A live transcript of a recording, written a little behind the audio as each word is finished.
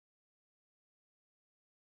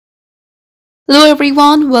Hello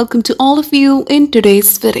everyone, welcome to all of you in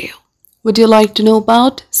today's video. Would you like to know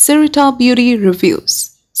about Cirtabeauty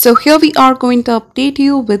Reviews? So here we are going to update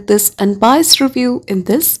you with this unbiased review in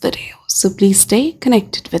this video. So please stay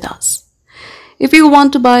connected with us. If you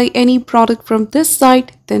want to buy any product from this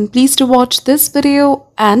site, then please do watch this video.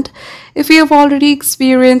 And if you have already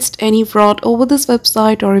experienced any fraud over this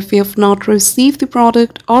website, or if you have not received the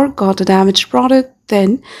product or got a damaged product,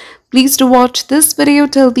 then please do watch this video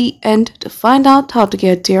till the end to find out how to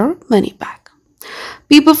get your money back.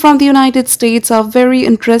 People from the United States are very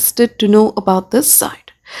interested to know about this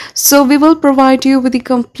site. So we will provide you with the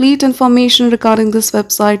complete information regarding this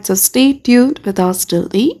website, so stay tuned with us till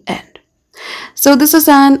the end. So this is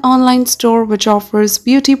an online store which offers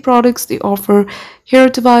beauty products. They offer hair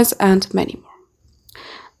device and many more.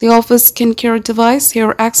 They offer skincare device,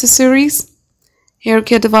 hair accessories, hair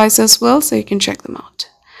care device as well, so you can check them out.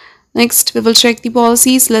 Next, we will check the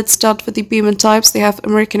policies. Let's start with the payment types. They have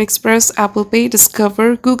American Express, Apple Pay,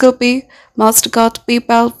 Discover, Google Pay, MasterCard,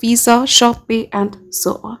 Paypal, Visa, ShopPay, and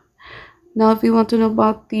so on. Now, if you want to know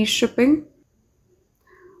about the shipping,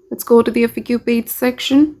 let's go to the FAQ page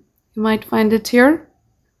section. You might find it here.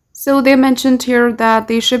 So they mentioned here that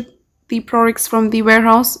they ship the products from the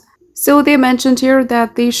warehouse. So they mentioned here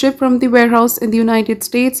that they ship from the warehouse in the United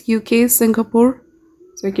States, UK, Singapore.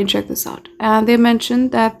 So you can check this out. And they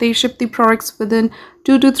mentioned that they ship the products within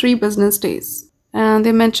 2 to 3 business days. And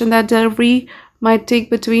they mentioned that delivery might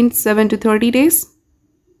take between 7 to 30 days,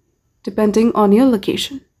 depending on your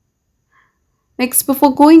location. Next,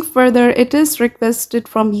 before going further, it is requested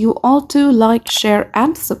from you all to like, share,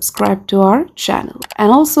 and subscribe to our channel.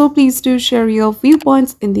 And also, please do share your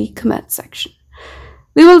viewpoints in the comment section.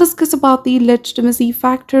 We will discuss about the legitimacy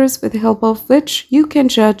factors with the help of which you can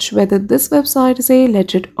judge whether this website is a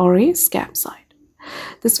legit or a scam site.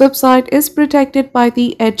 This website is protected by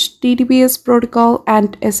the HTTPS protocol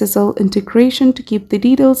and SSL integration to keep the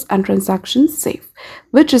details and transactions safe,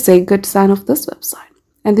 which is a good sign of this website.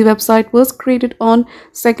 And the website was created on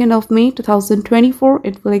 2nd of May 2024.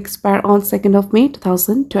 It will expire on 2nd of May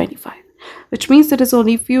 2025, which means it is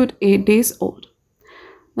only few days old.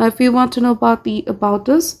 Now, if you want to know about the About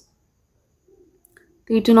Us,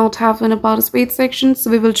 they do not have an About Us page section, so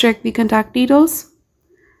we will check the contact details.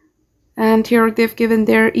 And here they've given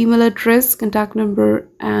their email address, contact number,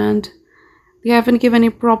 and they haven't given a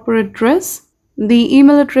proper address. The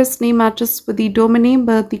email address name matches with the domain name,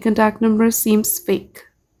 but the contact number seems fake.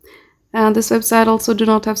 And this website also do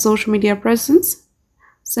not have social media presence.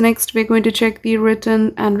 So next we're going to check the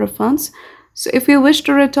return and refunds. So if you wish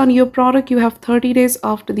to return your product, you have 30 days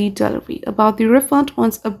after the delivery. About the refund,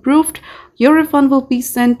 once approved, your refund will be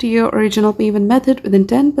sent to your original payment method within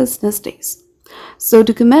 10 business days. So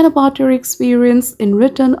to comment about your experience in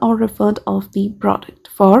return or refund of the product.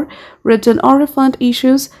 For return or refund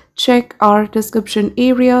issues, check our description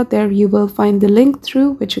area. There you will find the link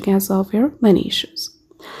through which you can solve your money issues.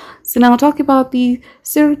 So now talking about the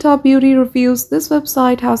Cirtabeauty Reviews, this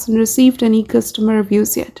website hasn't received any customer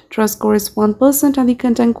reviews yet. Trust score is 1% and the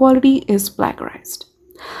content quality is plagiarized.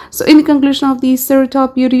 So in the conclusion of the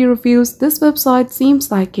Cirtabeauty Reviews, this website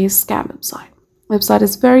seems like a scam website. Website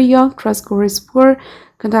is very young, trust score is poor,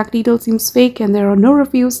 contact details seems fake, and there are no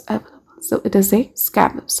reviews available. So it is a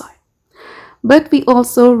scam website. But we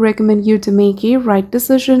also recommend you to make a right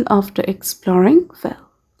decision after exploring well.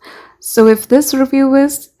 So if this review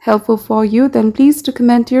is helpful for you, then please do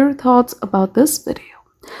comment your thoughts about this video.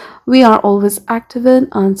 We are always active in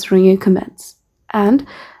answering your comments. And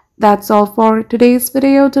that's all for today's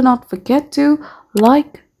video. Do not forget to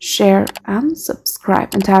like, share, and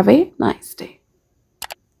subscribe, and have a nice day.